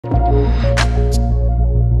The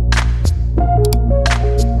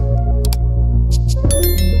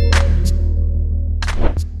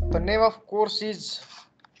name of course is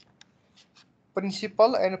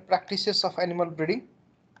Principle and Practices of Animal Breeding.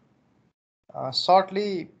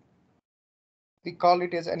 Shortly, we call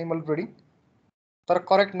it as animal breeding. तर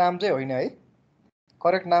correct नाम चाहिँ होइन है.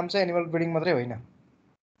 Correct नाम चाहिँ animal breeding मात्रै होइन.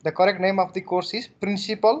 The correct name of the course is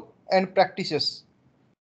Principle and Practices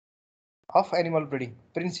of Animal Breeding.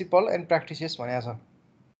 Principle and Practices भनेको छ.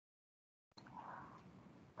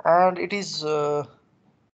 And it is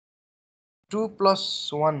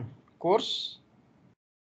 2+1 course.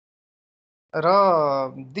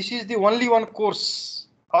 This is the only one course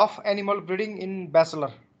of animal breeding in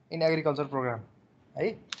bachelor in agriculture program.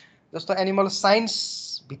 है जस्तो animal science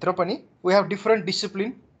भित्र पनि we have different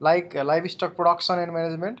discipline like livestock production and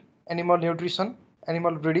management, animal nutrition,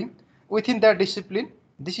 animal breeding. Within that discipline,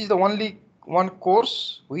 this is the only one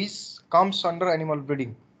course which comes under animal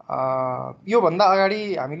breeding. यो भन्दा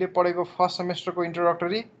अगाडि हामीले पढेको first सेमेस्टरको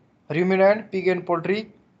introductory, ruminant, pig and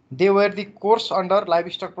poultry, they were the course under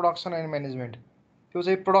livestock production and management. त्यो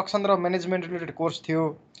चाहिँ production र management related course थियो.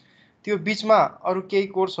 त्यो बीचमा अरु केही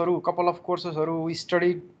कोर्सहरु, couple of courses we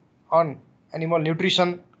studied on animal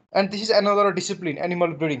nutrition, and this is another discipline,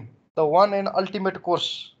 animal breeding, the one and ultimate course.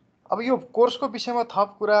 अब यो कोर्सको विषयमा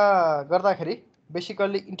थप कुरा गर्दाखेरि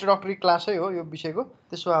बेसिकली इन्ट्रोडक्टरी क्लासै हो यो विषयको.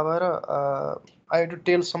 त्यसो भएर I have to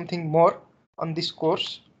tell something more on this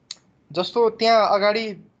course. जस्तो त्यहाँ अगाडि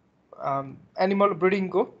एनिमल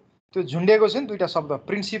ब्रिडिङको त्यो झुन्डेको छ नि दुईटा शब्द,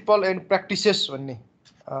 प्रिन्सिपल एन्ड प्र्याक्टिसेस भन्ने.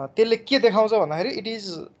 त्यसले के देखाउँछ भन्दाखेरि it is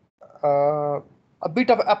a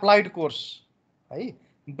bit of applied course है.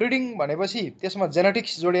 ब्रिडिङ भनेपछि त्यसमा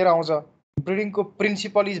जेनेटिक्स जोडिएर आउँछ. ब्रिडिङको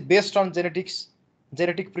principal is based on genetics,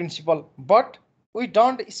 genetic principal, but we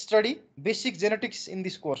don't study basic genetics in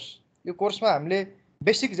this course. यो कोर्समा हामीले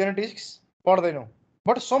basic genetics पढ्दैनौँ,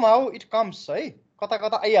 but somehow it comes है, कता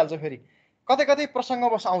कता आइहाल्छ. फेरि कतै कतै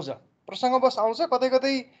प्रसङ्गवश आउँछ, प्रसङ्गवश आउँछ, कतै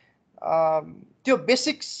कतै त्यो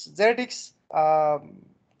बेसिक्स जेनेटिक्स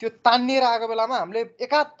त्यो तानिएर आएको बेलामा हामीले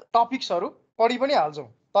एकाध टपिक्सहरु पढि पनि हाल्छौँ.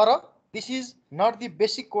 तर this is not the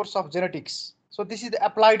basic course of genetics. So this is the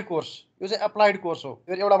applied course. यो चाहिँ एप्लाइड कोर्स हो.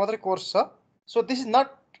 यो एउटा मात्रै कोर्स छ. So this is not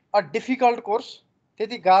a difficult course.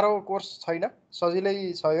 त्यति गाह्रो कोर्स छैन,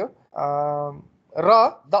 सजिलै छ यो. र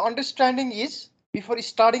the understanding is before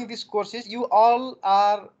starting this course is you all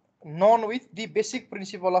are known with the basic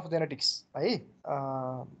principle of genetics है.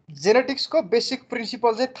 जेनेटिक्स को बेसिक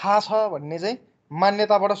प्रिन्सिपल चाहिँ थाहा छ भन्ने चाहिँ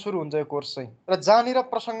मान्यताबाट सुरु हुन्छ यो कोर्स चाहिँ. र जहाँनिर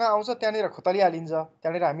प्रसङ्ग आउँछ त्यहाँनिर खोतलिहालिन्छ,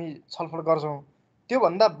 त्यहाँनिर हामी छलफल गर्छौँ. त्यो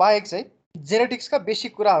भन्दा बाहेक चाहिँ जेनेटिक्सका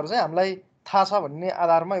बेसिक कुराहरू चाहिँ हामीलाई थाहा छ भन्ने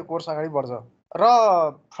आधारमा यो कोर्स अगाडि बढ्छ. र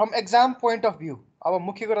from exam point of view, अब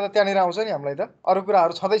मुख्य कुरा त त्यहाँनिर आउँछ नि हामीलाई, त अरू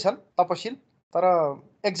कुराहरू छँदैछन् तपसिल, तर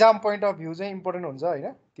एक्जाम पोइन्ट अफ भ्यू चाहिँ इम्पोर्टेन्ट हुन्छ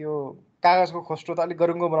होइन. त्यो कागजको खोस्टो त अलिक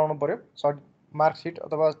गरुङ्गो बनाउनु पर्यो, सर्ट मार्कसिट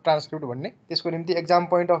अथवा ट्रान्सक्रिप्ट भन्ने. त्यसको निम्ति exam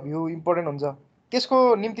point of view important हुन्छ. त्यसको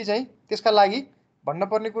निम्ति चाहिँ त्यसका लागि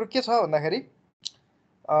भन्नुपर्ने कुरो के छ भन्दाखेरि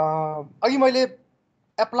अघि मैले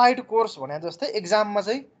एप्लाइड कोर्स भने जस्तै एक्जाममा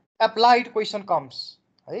चाहिँ एप्लाइड क्वेसन कम्स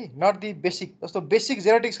है, नट दि बेसिक. जस्तो बेसिक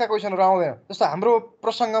जेनेटिक्सका क्वेसनहरू आउँदैन. जस्तो हाम्रो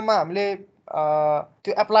प्रसङ्गमा हामीले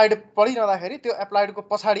त्यो एप्लाइड पढिरहँदाखेरि त्यो एप्लाइडको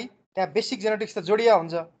पछाडि त्यहाँ बेसिक जेनेटिक्स त जोडिया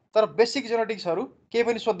हुन्छ, तर बेसिक जेनेटिक्सहरू केही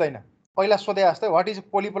पनि सोध्दैन. पहिला सोधे जस्तै व्हाट इज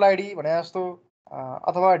पोलिपोलाइडी भने जस्तो,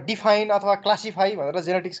 अथवा डिफाइन अथवा क्लासिफाई भनेर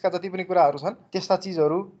जेनेटिक्सका जति पनि कुराहरू छन् त्यस्ता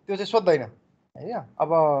चिजहरू त्यो चाहिँ सोध्दैन हैन.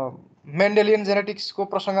 अब मेन्डेलियन जेनेटिक्सको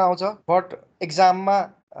प्रसङ्ग आउँछ, बट एक्जाममा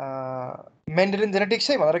मेन्डेलियन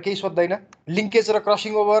जेनेटिक्सै भनेर केही सोध्दैन. लिङ्केज र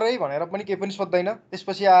क्रसिङ ओभरै भनेर पनि केही पनि सोध्दैन.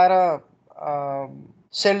 त्यसपछि आएर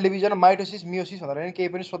सेल डिभिजन, माइटोसिस, मियोसिस भनेर पनि केही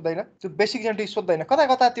पनि सोध्दैन. त्यो बेसिक जेनेटिक्स सोध्दैन. कता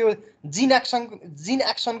कता त्यो जिन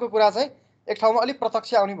एक्सनको कुरा चाहिँ एक ठाउँमा अलिक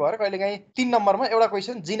प्रत्यक्ष आउने भएर कहिलेकाहीँ 3 नम्बरमा एउटा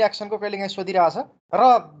क्वेसन जिन एक्सनको कहिलेकाहीँ सोधिरहेछ. र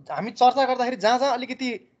हामी चर्चा गर्दाखेरि जहाँ जहाँ अलिकति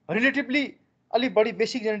रिलेटिभली अलिक बढी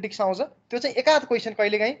बेसिक जेनेटिक्स आउँछ त्यो चाहिँ एकाध क्वेसन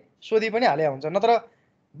कहिलेकाहीँ सोधि पनि हाले हुन्छ. नत्र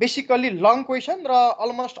बेसिकल्ली लङ क्वेसन र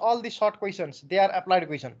almost all the short questions they are applied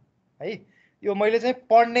question है. यो मैले चाहिँ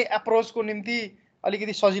पढ्ने एप्रोचको निम्ति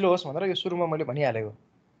अलिकति सजिलो होस् भनेर यो सुरुमा मैले भनिहालेको.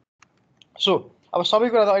 सो अब सबै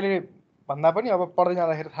कुरा त अहिले भन्दा पनि अब पढ्दै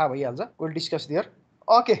जाँदाखेरि थाहा भइहाल्छ. Will discuss their.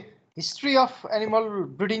 Okay, history of animal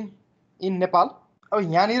breeding in Nepal. अब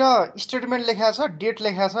यहाँनिर स्टेटमेन्ट लेखेको छ, डेट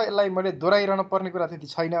लेखेको छ, यसलाई मैले दोहोऱ्याइरहनु पर्ने कुरा त्यति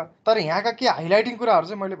छैन. तर यहाँका के हाइलाइटिङ कुराहरू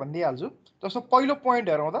चाहिँ मैले भनिदिइहाल्छु. जस्तो पहिलो पोइन्ट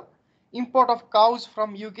हेरौँ त, import of cause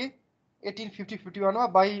from UK 1850-51 मा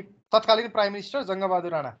बाई तत्कालीन प्राइम मिनिस्टर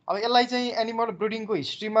जङ्गबहादुर राणा. अब यसलाई चाहिँ एनिमल ब्रिडिङको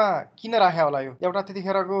हिस्ट्रीमा किन राख्या होला? यो एउटा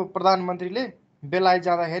त्यतिखेरको प्रधानमन्त्रीले बेलायत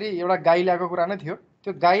जाँदाखेरि एउटा गाई ल्याएको कुरा नै थियो.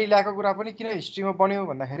 त्यो गाई ल्याएको कुरा पनि किन हिस्ट्रीमा बन्यो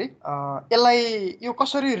भन्दाखेरि यसलाई यो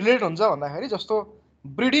कसरी रिलेट हुन्छ भन्दाखेरि जस्तो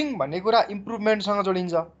ब्रिडिङ भन्ने कुरा इम्प्रुभमेन्टसँग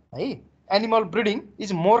जोडिन्छ है। Animal breeding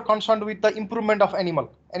is more concerned with the improvement of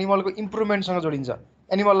एनिमलको इम्प्रुभमेन्टसँग जोडिन्छ,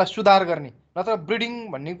 एनिमललाई सुधार गर्ने। नत्र ब्रिडिङ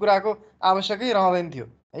भन्ने कुराको आवश्यकै रहँदैन थियो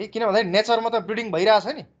है। किन भन्दाखेरि नेचरमा त ब्रिडिङ भइरहेछ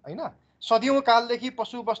नि होइन। सदियौँ कालदेखि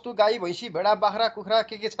पशु वस्तु गाई भैँसी भेडा बाख्रा कुखुरा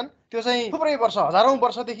के छन् त्यो चाहिँ थुप्रै वर्ष हजारौँ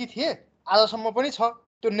वर्षदेखि थिए, आजसम्म पनि छ।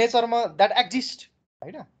 त्यो नेचरमा द्याट एक्जिस्ट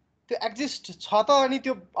होइन, त्यो एक्जिस्ट छ त। अनि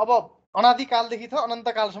त्यो अब अनादिकालदेखि त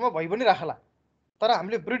अनन्तकालसम्म भइ पनि राखला। तर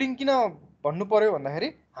हामीले ब्रिडिङ किन भन्नु पर्यो भन्दाखेरि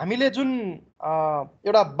हामीले जुन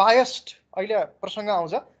एउटा बायस्ड अहिले प्रसङ्ग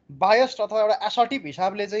आउँछ, बायस्ड अथवा एउटा एसर्टिभ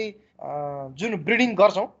हिसाबले चाहिँ जुन ब्रिडिङ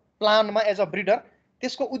गर्छौँ प्लान्टमा एज अ ब्रिडर,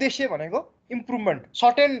 त्यसको उद्देश्य भनेको इम्प्रुभमेन्ट,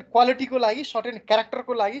 सर्टेन क्वालिटीको लागि, सर्टेन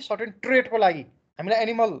क्यारेक्टरको लागि, सर्टेन ट्रेटको लागि हामीलाई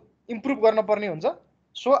एनिमल इम्प्रुभ गर्नुपर्ने हुन्छ।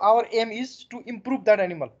 So our aim is to improve that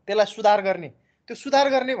animal, त्यसलाई सुधार गर्ने। त्यो सुधार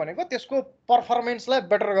गर्ने भनेको त्यसको पर्फर्मेन्सलाई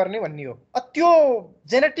बेटर गर्ने भन्ने हो। त्यो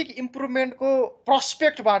जेनेटिक इम्प्रुभमेन्टको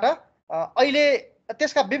प्रस्पेक्टबाट अहिले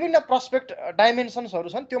त्यसका विभिन्न प्रस्पेक्ट डाइमेन्सन्सहरू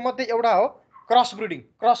छन्। त्यो मध्ये एउटा हो क्रस ब्रिडिङ।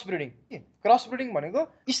 क्रस ब्रिडिङ भनेको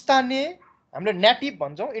स्थानीय, हामीले नेटिभ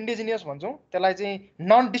भन्छौँ, इन्डिजिनियस भन्छौँ, त्यसलाई चाहिँ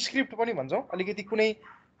नन डिस्क्रिप्ट पनि भन्छौँ। अलिकति कुनै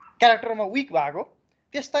क्यारेक्टरमा विक भएको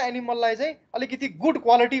त्यस्ता एनिमललाई चाहिँ अलिकति गुड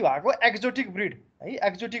क्वालिटी भएको एक्जोटिक ब्रिड है,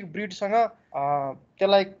 एक्जोटिक ब्रिडसँग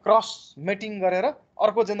त्यसलाई क्रस मेटिङ गरेर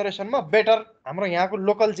अर्को जेनेरेसनमा बेटर, हाम्रो यहाँको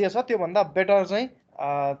लोकल जे छ त्योभन्दा बेटर चाहिँ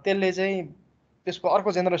त्यसले चाहिँ त्यसको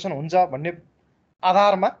अर्को जेनेरेसन हुन्छ भन्ने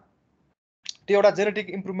आधारमा त्यो एउटा जेनेटिक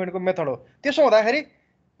इम्प्रुभमेन्टको मेथड हो। त्यसो हुँदाखेरि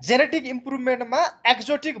जेनेटिक इम्प्रुभमेन्टमा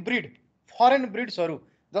एक्जोटिक ब्रिड, फरेन ब्रिड्सहरू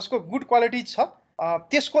जसको गुड क्वालिटी छ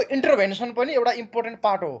त्यसको इन्टरभेन्सन पनि एउटा इम्पोर्टेन्ट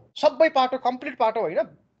पार्ट हो। सबै पार्ट हो, कम्प्लिट पार्ट हो होइन,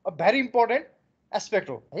 भेरी इम्पोर्टेन्ट एस्पेक्ट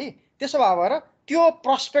हो है। त्यसो भएर त्यो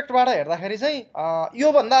प्रस्पेक्टबाट हेर्दाखेरि चाहिँ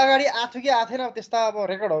योभन्दा अगाडि आथ्यो कि आथेन त्यस्ता अब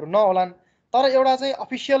रेकर्डहरू नहोलान्। तर एउटा चाहिँ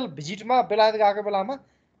अफिसियल भिजिटमा बेलायत गएको बेलामा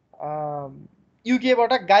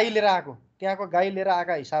युकेबाट गाई लिएर आएको, त्यहाँको गाई लिएर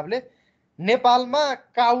आएका हिसाबले नेपालमा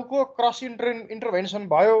काउको क्रस इन्टरभेन्सन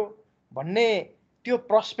भयो भन्ने त्यो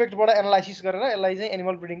प्रस्पेक्टबाट एनालाइसिस गरेर यसलाई चाहिँ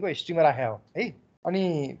एनिमल ब्रिडिङको हिस्ट्रीमा राखेको हो है। अनि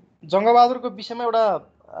जङ्गबहादुरको विषयमा एउटा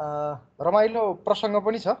रमाइलो प्रसङ्ग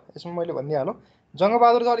पनि छ, यसमा मैले भनिदिइहालौँ।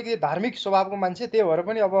 जङ्गबहादुर चाहिँ अलिकति धार्मिक स्वभावको मान्छे, त्यही भएर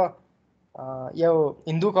पनि अब यो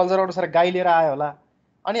हिन्दू कल्चरबाट सर गाई लिएर आयो होला।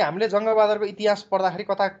 अनि हामीले जङ्गबहादुरको इतिहास पढ्दाखेरि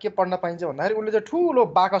कता के पढ्न पाइन्छ भन्दाखेरि उनले चाहिँ ठुलो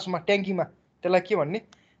बाकसमा, ट्याङ्कीमा, त्यसलाई के भन्ने,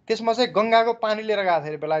 त्यसमा चाहिँ गङ्गाको पानी लिएर गएको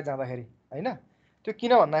थियो बेलायत जाँदाखेरि होइन। त्यो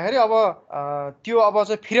किन भन्दाखेरि अब त्यो अब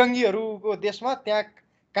चाहिँ फिरङ्गीहरूको देशमा त्यहाँ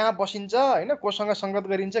कहाँ बसिन्छ होइन, कोसँग सङ्गत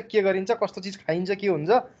गरिन्छ, के गरिन्छ, कस्तो चिज खाइन्छ, के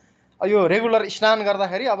हुन्छ, यो रेगुलर स्नान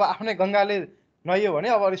गर्दाखेरि अब आफ्नै गङ्गाले नुहाइयो भने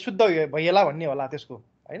अब शुद्ध भइएला भन्ने होला त्यसको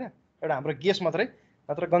होइन। एउटा हाम्रो गेस मात्रै,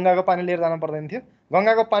 नत्र गङ्गाको पानी लिएर जानु पर्दैन थियो।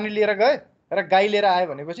 गङ्गाको पानी लिएर गए र गाई लिएर आयो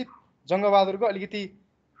भनेपछि जङ्गबहादुरको अलिकति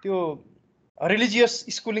त्यो रिलिजियस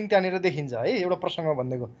स्कुलिङ त्यहाँनिर देखिन्छ है। एउटा प्रसङ्ग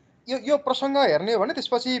भनिदिएको यो प्रसङ्ग हेर्ने हो भने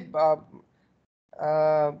त्यसपछि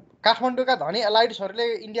काठमाडौँका धनी एलाइड्सहरूले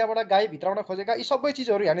इन्डियाबाट गाई भित्राउन खोजेका यी सबै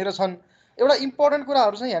चिजहरू यहाँनिर छन्। एउटा इम्पोर्टेन्ट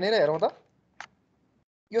कुराहरू चाहिँ यहाँनिर हेरौँ त,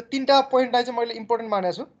 यो 3टा पोइन्टलाई चाहिँ मैले इम्पोर्टेन्ट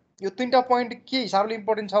मानेको छु। यो 3टा पोइन्ट के हिसाबले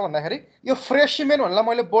इम्पोर्टेन्ट छ भन्दाखेरि यो फ्रेस सिमेन भन्नेलाई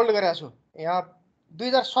मैले बोल्ड गरेको छु। यहाँ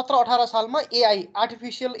 2017-18 सालमा एआई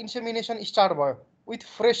आर्टिफिसियल इन्सेमिनेसन स्टार्ट भयो विथ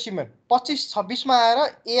फ्रेस सिमेन। 25-26मा आएर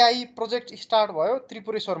एआई प्रोजेक्ट स्टार्ट भयो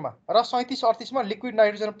त्रिपुरेश्वरमा र 37-38मा लिक्विड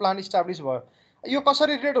नाइट्रोजन प्लान्ट इस्टाब्लिस भयो। यो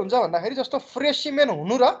कसरी रिलेट हुन्छ भन्दाखेरि जस्तो फ्रेस सिमेन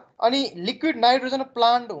हुनु र अनि लिक्विड नाइट्रोजन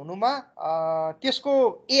प्लान्ट हुनुमा त्यसको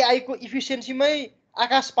एआईको इफिसियन्सीमै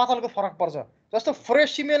आकाश पातालको फरक पर्छ। जस्तो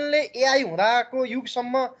फ्रेस सिमेनले एआई हुँदाको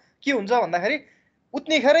युगसम्म के हुन्छ भन्दाखेरि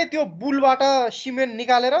उतनीखेरै त्यो बुलबाट सिमेन्ट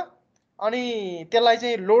निकालेर अनि त्यसलाई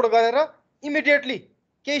चाहिँ लोड गरेर इमिडिएटली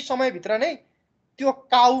केही समयभित्र नै त्यो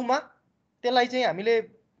काउमा त्यसलाई चाहिँ हामीले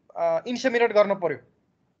इन्सेमिनेट गर्न पर्यो।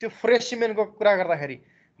 त्यो फ्रेस सिमेन्टको कुरा गर्दाखेरि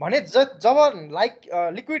भने जब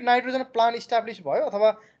लिक्विड नाइट्रोजन प्लान्ट इस्टाब्लिस भयो अथवा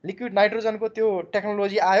लिक्विड नाइट्रोजनको त्यो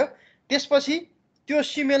टेक्नोलोजी आयो, त्यसपछि त्यो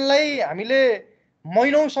सिमेन्टलाई हामीले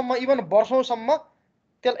महिनौसम्म इभन वर्षौसम्म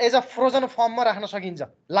त्यसलाई एज अ फ्रोजन फर्ममा राख्न सकिन्छ,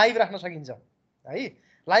 लाइभ राख्न सकिन्छ है,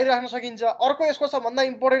 लाइभ राख्न सकिन्छ। अर्को यसको सबभन्दा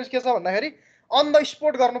इम्पोर्टेन्स के छ भन्दाखेरि अन द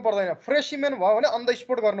स्पोट गर्नु पर्दैन। फ्रेस सिमेन्ट भयो भने अन द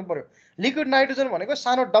स्पोट गर्नु पर्यो। लिक्विड नाइट्रोजन भनेको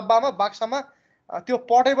सानो डब्बामा बाक्सामा त्यो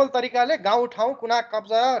पोर्टेबल तरिकाले गाउँ ठाउँ कुना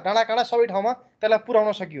कब्जा डाँडा काँडा सबै ठाउँमा त्यसलाई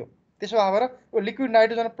पुर्याउन सकियो। त्यसो भएर यो लिक्विड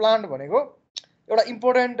नाइट्रोजन प्लान्ट भनेको एउटा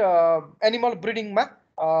इम्पोर्टेन्ट एनिमल ब्रिडिङमा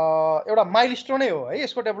एउटा माइलस्टोनै हो है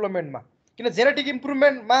यसको डेभलपमेन्टमा। किन जेनेटिक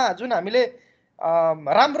इम्प्रुभमेन्टमा जुन हामीले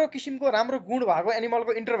राम्रो किसिमको राम्रो गुण भएको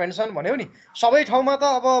एनिमलको इन्टरभेन्सन भन्यो नि, सबै ठाउँमा त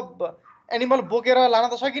अब एनिमल बोकेर लान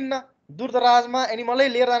त सकिन्न, दूरदराजमा एनिमलै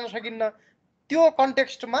लिएर जान सकिन्न। त्यो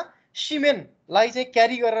कन्टेक्स्टमा सिमेन्टलाई चाहिँ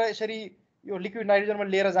क्यारी गरेर यसरी यो लिक्विड नाइट्रोजनमा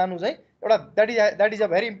लिएर जानु चाहिँ एउटा that is a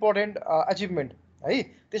very important achievement है।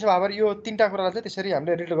 त्यसो भए यो तीनटा कुरालाई चाहिँ त्यसरी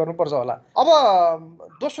हामीले रिलेट गर्नुपर्छ होला। अब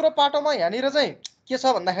दोस्रो पाटोमा यहाँनिर चाहिँ के छ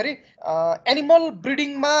भन्दाखेरि एनिमल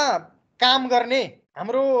ब्रिडिङमा काम गर्ने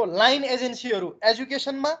हाम्रो लाइन एजेन्सीहरू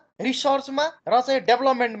एजुकेसनमा, रिसर्चमा र चाहिँ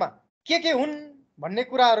डेभलपमेन्टमा के हुन् भन्ने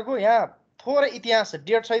कुराहरूको यहाँ थोरै इतिहास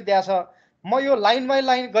डेट सहित दिएको छ। म यो लाइन बाई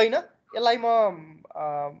लाइन गइन, यसलाई म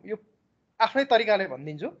यो आफ्नै तरिकाले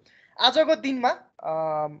भनिदिन्छु। आजको दिनमा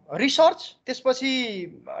रिसर्च, त्यसपछि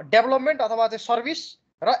डेभलपमेन्ट अथवा चाहिँ सर्भिस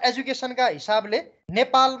र एजुकेसनका हिसाबले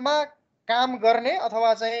नेपालमा काम गर्ने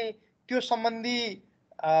अथवा चाहिँ त्यो सम्बन्धी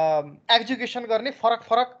एजुकेसन गर्ने फरक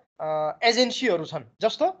फरक एजेन्सीहरू छन्।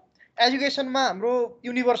 जस्तो एजुकेसनमा हाम्रो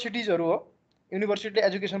युनिभर्सिटिजहरू हो, युनिभर्सिटीले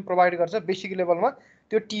एजुकेसन प्रोभाइड गर्छ बेसिक लेभलमा,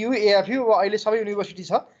 त्यो टियु, एएफयु अहिले सबै युनिभर्सिटी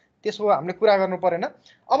छ, त्यसको हामीले कुरा गर्नु परेन।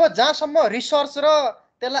 अब जहाँसम्म रिसर्च र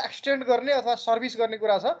त्यसलाई एक्सटेन्ड गर्ने अथवा सर्भिस गर्ने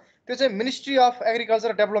कुरा छ त्यो चाहिँ मिनिस्ट्री अफ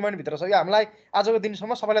एग्रिकल्चर डेभलपमेन्ट भित्र छ। यो हामीलाई आजको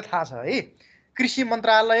दिनसम्म सबैलाई थाहा छ है। कृषि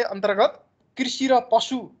मन्त्रालय अन्तर्गत कृषि र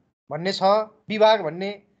पशु भन्ने छ विभाग,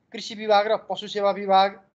 भन्ने कृषि विभाग र पशु सेवा विभाग,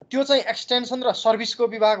 त्यो चाहिँ एक्सटेन्सन र सर्भिसको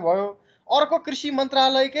विभाग भयो। अर्को कृषि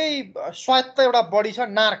मन्त्रालयकै स्वायत्त एउटा बडी छ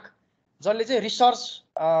नार्क, जसले चाहिँ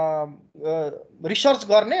रिसर्च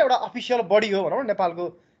गर्ने एउटा अफिसियल बडी हो भनौँ नेपालको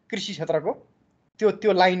कृषि क्षेत्रको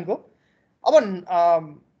त्यो लाइनको। अब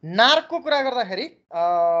नार्कको कुरा गर्दाखेरि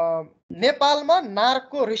नेपालमा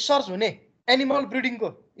नार्कको रिसर्च हुने, एनिमल ब्रिडिङको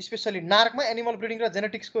स्पेसली नार्कमा एनिमल ब्रिडिङ र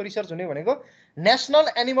जेनेटिक्सको रिसर्च हुने भनेको national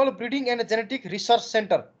animal breeding and genetic research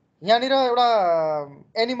centre. यहाँनिर एउटा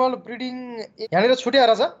एनिमल ब्रिडिङ यहाँनिर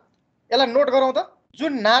छुट्याएर छ, यसलाई नोट गरौँ त।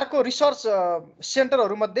 जुन नार्कको रिसर्च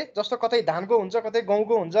सेन्टरहरू मध्ये, जस्तो कतै धानको हुन्छ, कतै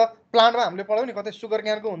गहुँको हुन्छ, प्लान्टमा हामीले पढ्यौँ नि कतै सुगर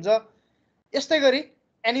क्यानको हुन्छ, यस्तै गरी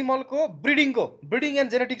एनिमलको ब्रिडिङ एन्ड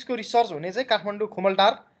जेनेटिक्सको रिसर्च हुने चाहिँ काठमाडौँ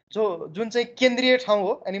खुमलटार जुन चाहिँ केन्द्रीय ठाउँ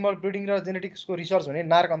हो एनिमल ब्रिडिङ र जेनेटिक्सको रिसर्च हुने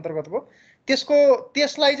नार्क अन्तर्गतको,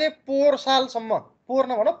 त्यसलाई चाहिँ पोहोर सालसम्म, पोहोर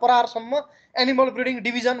नभनौँ परारसम्म एनिमल ब्रिडिङ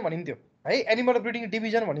डिभिजन भनिन्थ्यो है। एनिमल ब्रिडिङ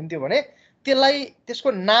डिभिजन भनिन्थ्यो भने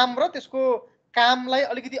त्यसको नाम र त्यसको कामलाई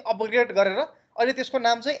अलिकति अपग्रेड गरेर अहिले त्यसको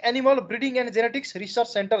नाम चाहिँ animal breeding and genetics research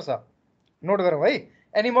centre छ। नोट गरौँ है,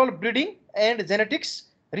 animal breeding and genetics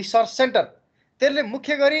research centre. त्यसले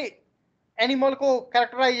मुख्य गरी एनिमलको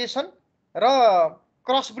क्यारेक्टराइजेसन र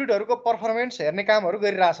क्रस ब्रिडहरूको पर्फर्मेन्स हेर्ने कामहरू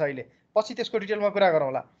गरिरहेछ अहिले, पछि त्यसको डिटेलमा कुरा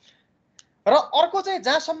गरौँला। र अर्को चाहिँ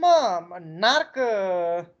जहाँसम्म नार्क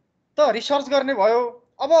त रिसर्च गर्ने भयो,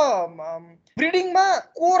 अब ब्रिडिङमा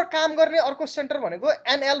कोर काम गर्ने अर्को सेन्टर भनेको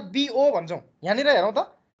एनएलबिओ भन्छौँ। यहाँनिर हेरौँ त,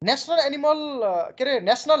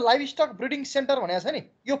 नेसनल लाइभस्टक ब्रिडिङ सेन्टर भनेको छ नि,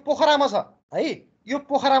 यो पोखरामा छ है। यो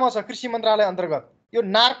पोखरामा छ कृषि मन्त्रालय अन्तर्गत। यो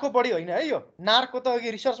नार्कको बढी होइन है, यो नार्कको त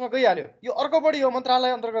अघि रिसर्चमा गइहाल्यो, यो अर्को बढी हो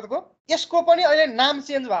मन्त्रालय अन्तर्गतको। यसको पनि अहिले नाम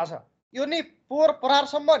चेन्ज भएको छ। यो नि पोहोर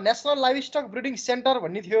परारसम्म नेसनल लाइभस्टक ब्रिडिङ सेन्टर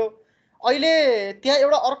भन्ने थियो, अहिले त्यहाँ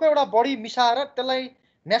अर्को एउटा बढी मिसाएर त्यसलाई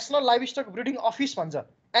नेसनल लाइभस्टक ब्रिडिङ अफिस भन्छ,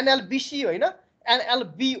 एनएलबिसी होइन,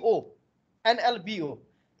 एनएलबिओ।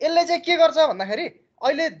 यसले चाहिँ के गर्छ भन्दाखेरि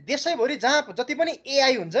अहिले देशैभरि जहाँ जति पनि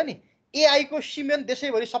एआई हुन्छ नि, एआईको सिमेन्ट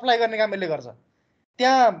देशैभरि सप्लाई गर्ने काम यसले गर्छ।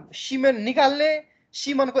 त्यहाँ सिमेन्ट निकाल्ने,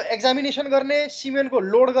 सिमेन्टको एक्जामिनेसन गर्ने, सिमेन्टको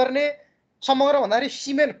लोड गर्ने, समग्र भन्दाखेरि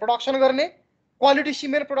सिमेन्ट प्रोडक्सन गर्ने, क्वालिटी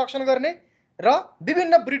सिमेन्ट प्रोडक्सन गर्ने र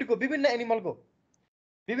विभिन्न ब्रिडको, विभिन्न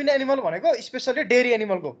एनिमल भनेको स्पेसली डेरी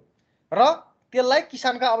एनिमलको, र त्यसलाई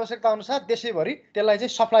किसानका आवश्यकता अनुसार देशैभरि त्यसलाई चाहिँ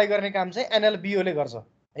सप्लाई गर्ने काम चाहिँ एनएलबिओले गर्छ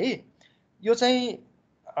है। यो चाहिँ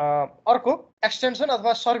अर्को एक्सटेन्सन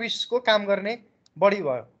अथवा सर्भिसको काम गर्ने बढी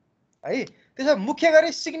भयो है। त्यसो मुख्य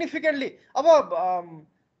गरी सिग्निफिकेन्टली अब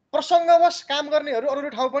प्रसङ्गवश काम गर्नेहरू अरू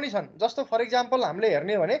ठाउँ पनि छन्। जस्तो फर इक्जाम्पल हामीले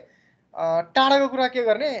हेर्ने हो भने टाढाको कुरा के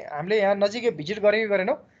गर्ने, हामीले यहाँ नजिकै भिजिट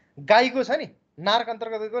गरेनौँ, गाईको छ नि, नार्क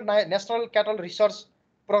अन्तर्गतको नेसनल क्याटल रिसर्च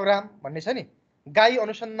प्रोग्राम भन्ने छ नि, गाई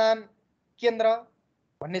अनुसन्धान केन्द्र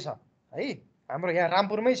भन्ने छ है, हाम्रो यहाँ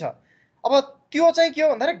रामपुरमै छ। अब त्यो चाहिँ के हो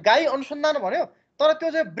भन्दाखेरि गाई अनुसन्धान भन्यो, तर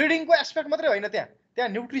त्यो चाहिँ ब्रिडिङको एस्पेक्ट मात्रै होइन, त्यहाँ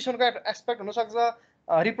न्युट्रिसनको एस्पेक्ट हुनसक्छ,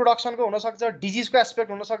 रिप्रोडक्सनको हुनसक्छ, डिजिजको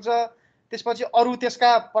एस्पेक्ट हुनसक्छ, त्यसपछि अरू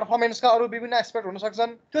त्यसका पर्फर्मेन्सका अरू विभिन्न एस्पेक्ट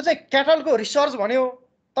हुनसक्छन्। त्यो चाहिँ क्याटलको रिसर्च भन्यो,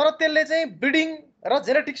 तर त्यसले चाहिँ ब्रिडिङ र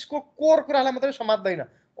जेनेटिक्सको कोर कुरालाई मात्रै समात्दैन,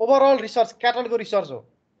 ओभरअल रिसर्च क्याटलको रिसर्च हो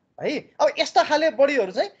है। अब यस्ता खाले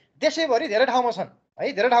बढीहरू चाहिँ देशैभरि धेरै ठाउँमा छन्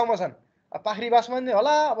है, धेरै ठाउँमा छन्। पाखरीबासमा नि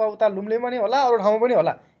होला, अब उता लुम्लेमा नि होला, अरू ठाउँमा पनि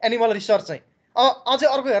होला एनिमल रिसर्च चाहिँ। अझै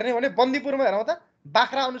अर्को हेर्ने भने बन्दीपुरमा हेरौँ त,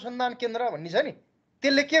 बाख्रा अनुसन्धान केन्द्र भन्ने छ नि,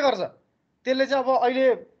 त्यसले के गर्छ, त्यसले चाहिँ अब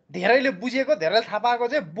अहिले धेरैले बुझेको, धेरैले थाहा पाएको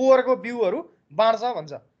चाहिँ बोरको बिउहरू बाँड्छ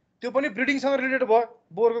भन्छ, त्यो पनि ब्रिडिङसँग रिलेटेड भयो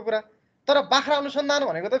बोरको कुरा। तर बाख्रा अनुसन्धान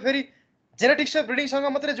भनेको त फेरि जेनेटिक्स र ब्रिडिङसँग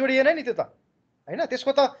मात्रै जोडिएन नि, त्यो त हैन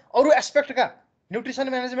त्यसको त अरु एस्पेक्टका न्युट्रिसन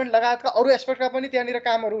म्यानेजमेन्ट लगायतका अरु एस्पेक्टका पनि त्यहाँनिर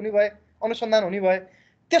कामहरु हुने भए अनुसन्धान हुने भए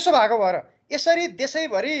त्यसो भएको भएर यसरी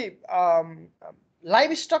देशैभरि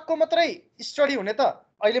लाइभ स्टकको मात्रै स्टडी हुने त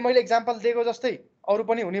अहिले मैले एक्जाम्पल दिएको जस्तै अरु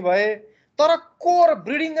पनि हुने भए तर कोर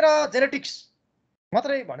ब्रिडिङ र जेनेटिक्स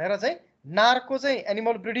मात्रै भनेर चाहिँ नारको चाहिँ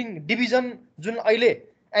एनिमल ब्रिडिङ डिभिजन जुन अहिले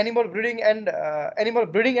animal breeding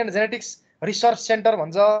and genetics research centre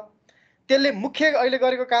भन्छ त्यसले मुख्य अहिले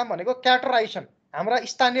गरेको काम भनेको क्याटराइजेसन हाम्रा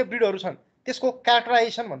स्थानीय ब्रिडहरु छन् त्यसको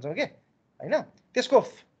क्याटराइजेसन भन्छौं के हैन त्यसको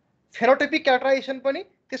फेनोटाइपिक क्याटराइजेसन पनि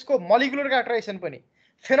त्यसको मोलिकुलर क्याटराइजेसन पनि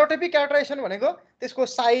फेनोटाइपिक क्याटराइजेसन भनेको त्यसको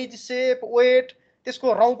साइज शेप वेट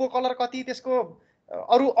त्यसको रौंको कलर कति त्यसको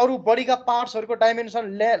अरु बडीका पार्ट्सहरुको डाइमेन्सन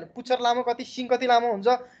पुच्छर लामो कति सिङ कति लामो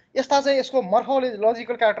हुन्छ यस्ता चाहिँ यसको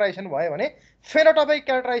मर्फोलोजिकल क्याटराइजेसन भयो भने फेनोटाइपिक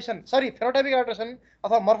क्याटराइजेसन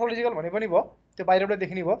अथवा मर्फोलोजिकल भने पनि भयो त्यो बाहिरबाट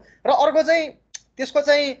देखिने भयो र अर्को चाहिँ त्यसको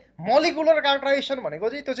चाहिँ मोलिकुलर क्याटराइजेसन भनेको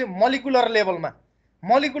चाहिँ त्यो चाहिँ मोलिकुलर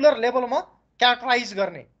लेभलमा क्याटराइज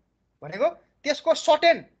गर्ने भनेको त्यसको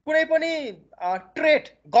सर्टेन कुनै पनि ट्रेट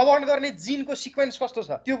गभर्न गर्ने जिनको सिक्वेन्स कस्तो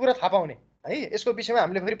छ त्यो कुरा थाहा पाउने है यसको विषयमा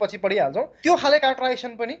हामीले फेरि पछि पढिहाल्छौं त्यो खाले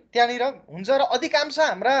क्याटराइजेसन पनि त्यहाँनिर हुन्छ र अधिकांश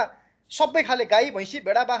हाम्रा सबै खाले गाई भैँसी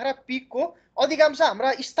भेडा बाख्रा पिगको अधिकांश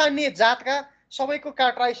हाम्रा स्थानीय जातका सबैको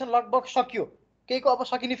क्याटराइजेसन लगभग सकियो केहीको अब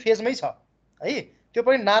सकिने फेजमै छ है त्यो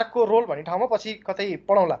पनि नार्कको रोल भन्ने ठाउँमा पछि कतै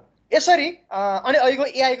पढौँला यसरी अनि अहिलेको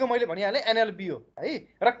एआई को मैले भनिहालेँ एनएलबी हो है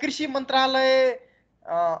र कृषि मन्त्रालय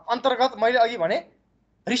अन्तर्गत मैले अघि भने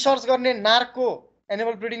रिसर्च गर्ने नार्कको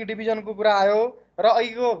एनिमल ब्रिडिङ डिभिजनको कुरा आयो र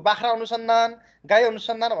अहिलेको बाख्रा अनुसन्धान गाई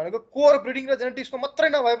अनुसन्धान भनेको कोर ब्रिडिङ र जेनेटिक्सको मात्रै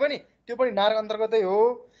नभए पनि त्यो पनि नार्क अन्तर्गतै हो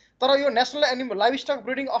तर यो national animal livestock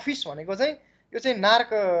breeding office भनेको चाहिँ यो चाहिँ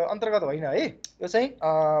नार्क अन्तर्गत होइन है यो चाहिँ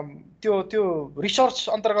त्यो रिसर्च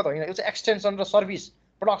अन्तर्गत होइन यो चाहिँ एक्सटेन्सन र सर्भिस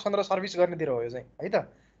प्रोडक्सन र सर्भिस गर्नेतिर हो यो चाहिँ है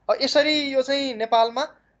त यसरी यो चाहिँ नेपालमा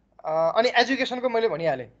अनि एजुकेसनको मैले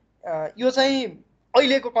भनिहालेँ यो चाहिँ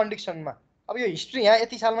अहिलेको कन्डिसनमा अब यो हिस्ट्री यहाँ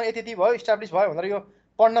यति सालमा यति भयो इस्टाब्लिस भयो भनेर यो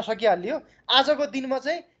पढ्न सकिहालियो आजको दिनमा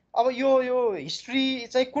चाहिँ अब यो हिस्ट्री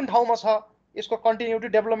चाहिँ कुन ठाउँमा छ यसको कन्टिन्युटी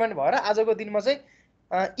डेभलपमेन्ट भएर आजको दिनमा चाहिँ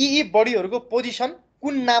यी बडीहरुको पोजिसन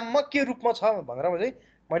कुन नाममा के रूपमा छ भनेर चाहिँ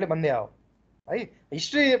मैले भन्दै आऊ है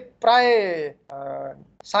हिस्ट्री प्राय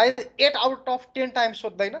सायद 8 आउट अफ 10 टाइम्स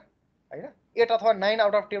सोध्दैन हैन 8 अथवा 9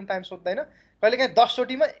 आउट अफ 10 टाइम्स सोध्दैन कहिलेकाहीँ 10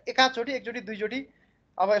 चोटीमा एकचोटी दुई चोटी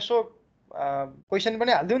अब यसो क्वेशन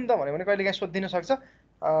पनि हाल्दिउ नि त भने कहिलेकाहीँ सोधिदिन सक्छ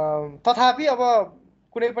तथापि अब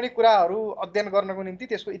कुनै पनि कुराहरु अध्ययन गर्नको निम्ति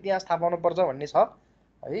त्यसको इतिहास थाहा पाउनु पर्छ भन्ने छ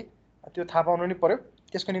है त्यो थाहा पाउनु नि पर्यो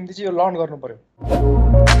त्यसको निम्ति चाहिँ यो लर्न गर्नु पर्यो